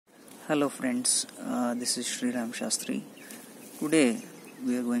Hello friends, this is Sri Ram Shastri. Today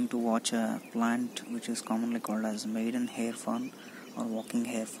we are going to watch a plant which is commonly called as maiden hair fern or walking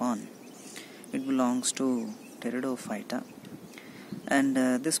hair fern. It belongs to pteridophyte, and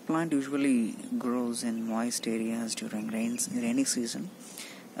this plant usually grows in moist areas during rainy season.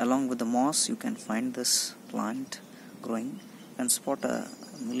 Along with the moss, you can find this plant growing. You can spot a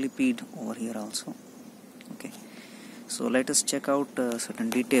millipede over here also. Okay. So let us check out certain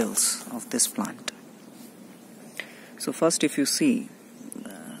details of this plant. So first, if you see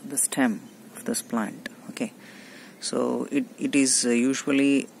the stem of this plant, okay, so it is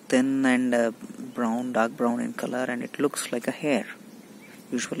usually thin and dark brown in color, and it looks like a hair.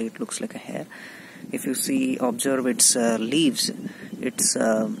 Usually it looks like a hair. If you observe its leaves, it's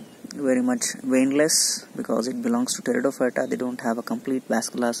very much veinless because it belongs to pteridophyte. They don't have a complete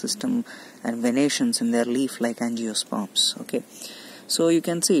vascular system and venations in their leaf like angiosperms. Okay, so you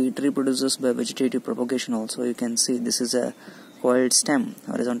can see it reproduces by vegetative propagation also. You can see this is a coiled stem,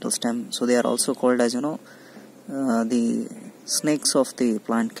 horizontal stem. So they are also called as the snakes of the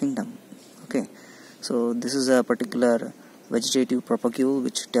plant kingdom. Okay, so this is a particular vegetative propagule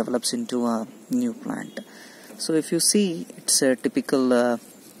which develops into a new plant. So if you see, it's a typical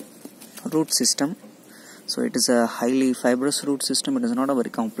root system. So it is a highly fibrous root system. It is not a very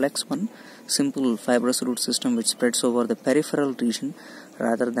complex one. Simple fibrous root system which spreads over the peripheral region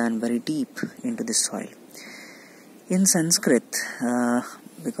rather than very deep into the soil. In Sanskrit,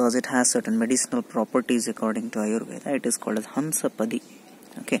 because it has certain medicinal properties according to Ayurveda, it is called as Hamsapadi.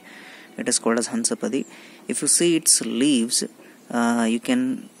 Okay, it is called as Hamsapadi. If you see its leaves, you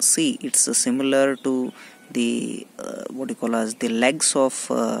can see it's similar to the the legs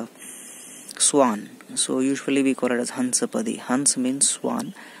of swan. So usually we call it as Hamsapadi. Hans means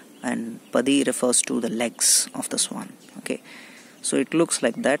swan and Padi refers to the legs of the swan. Okay, so it looks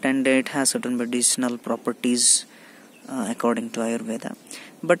like that, and it has certain medicinal properties according to Ayurveda.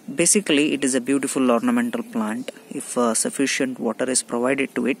 But basically it is a beautiful ornamental plant. If sufficient water is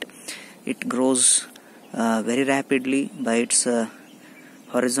provided to it, it grows very rapidly by its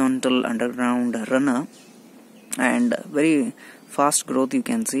horizontal underground runner, and very fast growth you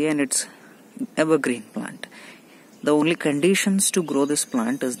can see, and it's evergreen plant. The only conditions to grow this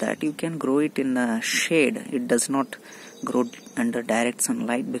plant is that you can grow it in a shade. It does not grow under direct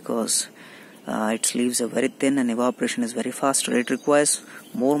sunlight because its leaves are very thin and evaporation is very fast. It requires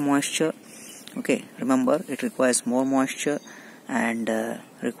more moisture. Okay, remember, it requires more moisture and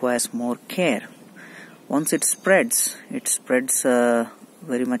requires more care. Once it spreads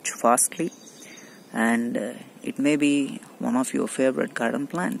very much fastly, and it may be one of your favorite garden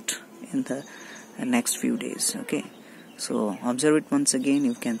plant in the next few days. Okay, so observe it once again.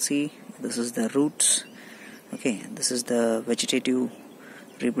 You can see this is the roots. Okay, this is the vegetative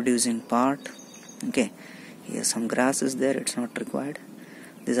reproducing part. Okay, here some grass is there, it's not required.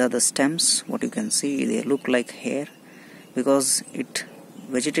 These are the stems. What you can see, they look like hair because it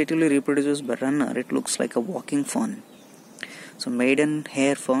vegetatively reproduces by runner. It looks like a walking fern. So maiden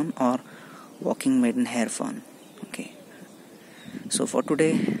hair fern or walking maiden hair fern. Okay, so for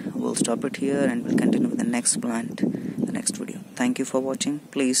today we'll stop it here and we'll continue with the next plant, the next video. Thank you for watching.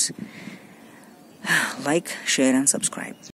 Please like, share and subscribe.